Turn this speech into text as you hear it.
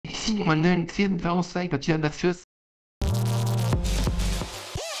continuando siendo gracias.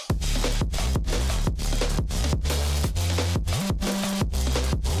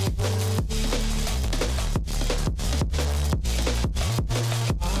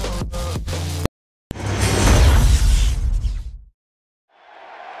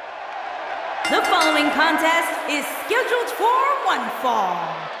 The following contest is scheduled for one fall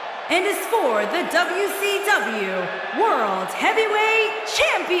and is for the WCW World Heavyweight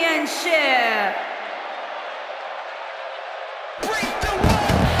Championship.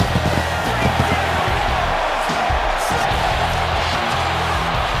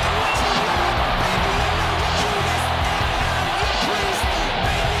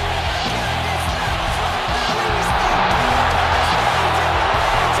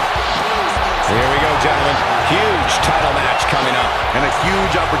 Here we go, gentlemen. Huge title match coming up. And a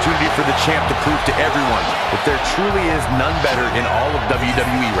huge opportunity for the champ to prove to everyone that there truly is none better in all of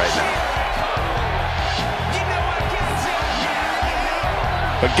WWE right now.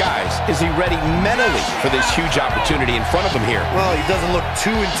 But guys, is he ready mentally for this huge opportunity in front of him here? Well, he doesn't look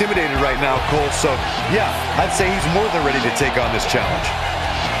too intimidated right now, Cole. So, yeah, I'd say he's more than ready to take on this challenge.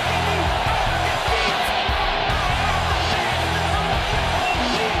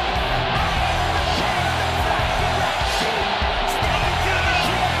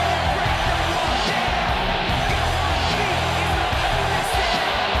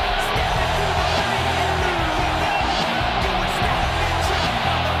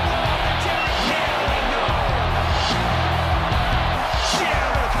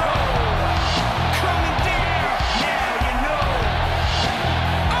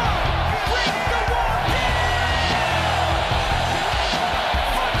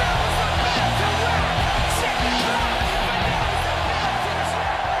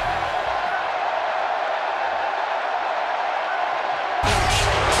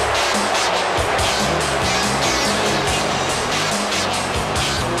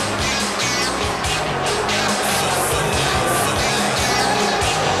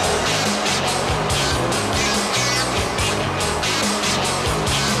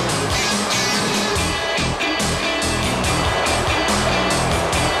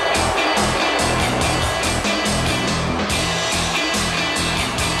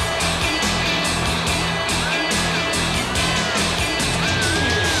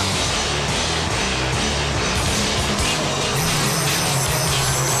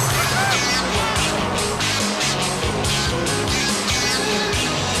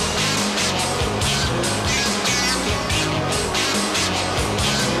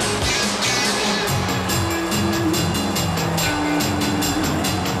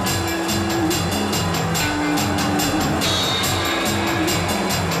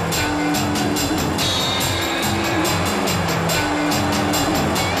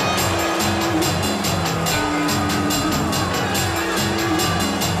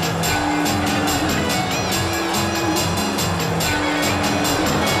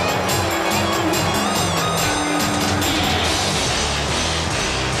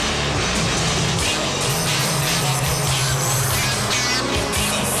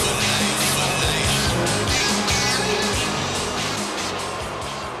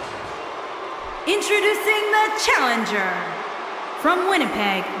 Introducing the challenger from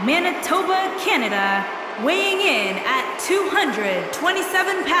Winnipeg, Manitoba, Canada, weighing in at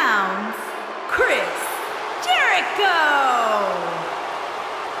 227 pounds, Chris Jericho.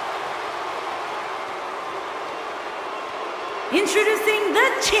 Introducing the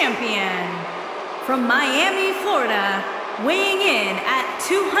champion from Miami, Florida, weighing in at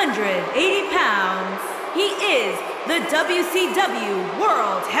 280 pounds, he is the WCW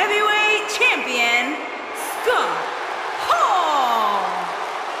World Heavyweight Champion, Scott Hall.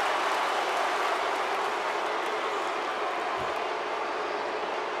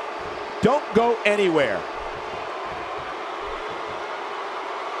 Don't go anywhere.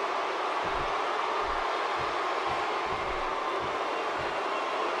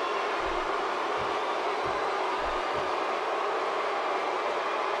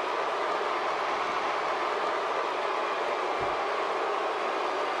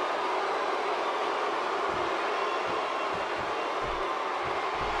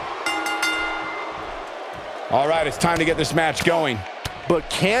 All right, it's time to get this match going. But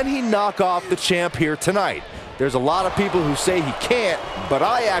can he knock off the champ here tonight? There's a lot of people who say he can't, but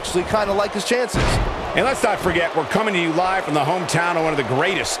I actually kind of like his chances. And let's not forget, we're coming to you live from the hometown of one of the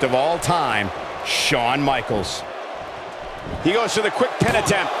greatest of all time, Shawn Michaels. He goes for the quick pin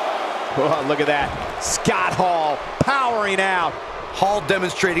attempt. Oh, look at that. Scott Hall powering out. Hall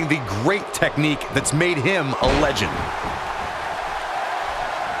demonstrating the great technique that's made him a legend.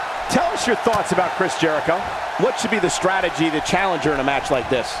 Tell us your thoughts about Chris Jericho. What should be the strategy of the challenger in a match like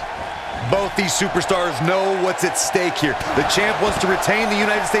this? Both these superstars know what's at stake here. The champ wants to retain the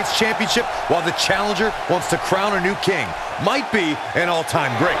United States Championship, while the challenger wants to crown a new king. Might be an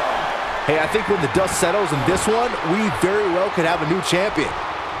all-time great. Hey, I think when the dust settles in this one, we very well could have a new champion.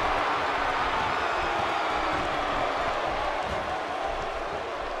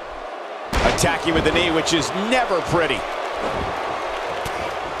 Attacking with the knee, which is never pretty.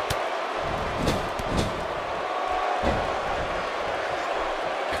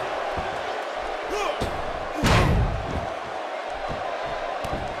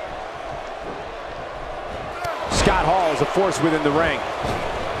 Scott Hall is a force within the ring.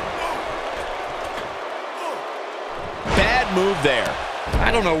 Bad move there.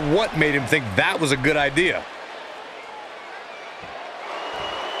 I don't know what made him think that was a good idea.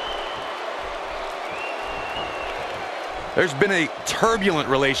 There's been a turbulent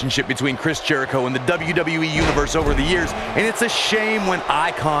relationship between Chris Jericho and the WWE Universe over the years, and it's a shame when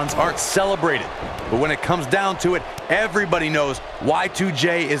icons aren't celebrated. But when it comes down to it, everybody knows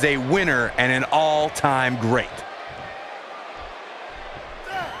Y2J is a winner and an all-time great.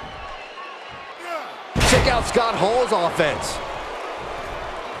 Check out Scott Hall's offense.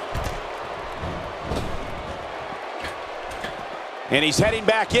 And he's heading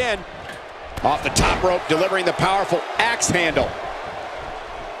back in. Off the top rope, delivering the powerful axe handle.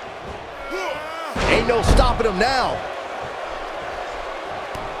 Ain't no stopping him now.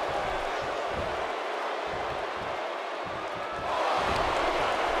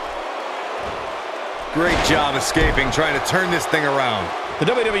 Great job escaping, trying to turn this thing around. The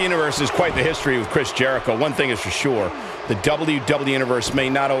WWE Universe is quite the history with Chris Jericho. One thing is for sure, the WWE Universe may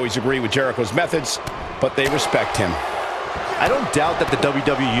not always agree with Jericho's methods, but they respect him. I don't doubt that the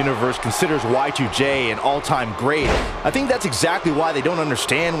WWE Universe considers Y2J an all-time great. I think that's exactly why they don't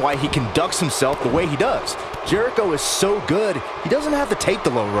understand why he conducts himself the way he does. Jericho is so good, he doesn't have to take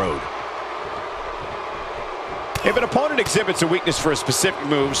the low road. If an opponent exhibits a weakness for a specific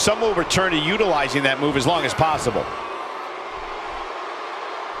move, some will return to utilizing that move as long as possible.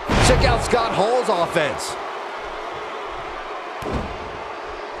 Check out Scott Hall's offense.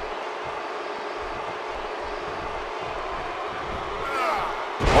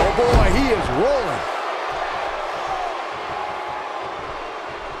 Oh boy, he is rolling.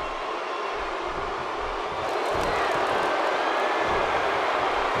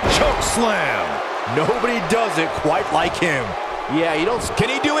 Choke slam. Nobody does it quite like him. Yeah, you don't... Can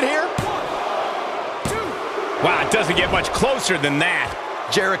he do it here? 1, 2. Wow, it doesn't get much closer than that.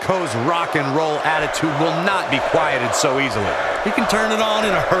 Jericho's rock and roll attitude will not be quieted so easily. He can turn it on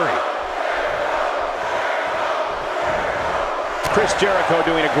in a hurry. Chris Jericho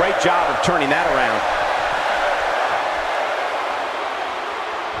doing a great job of turning that around.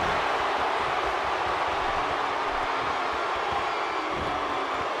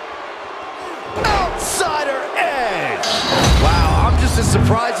 Outsider edge. Wow, I'm just as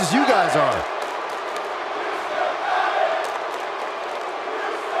surprised as you guys are.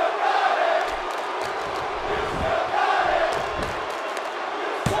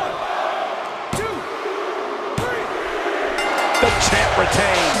 The champ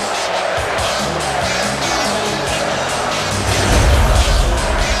retains.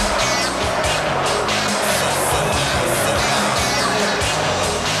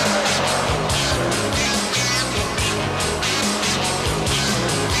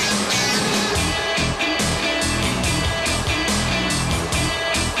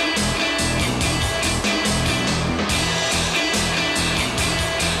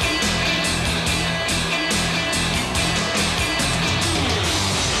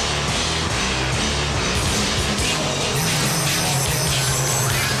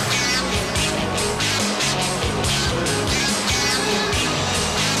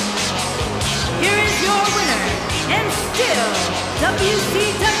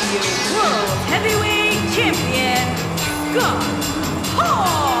 WCW World Heavyweight Champion, Scott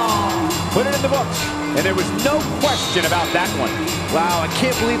Hall. Put it in the books, and there was no question about that one. Wow, I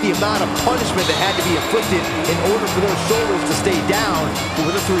can't believe the amount of punishment that had to be inflicted in order for those shoulders to stay down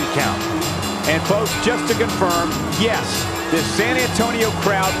with a 3 count. And folks, just to confirm, yes, this San Antonio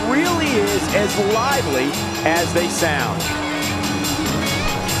crowd really is as lively as they sound.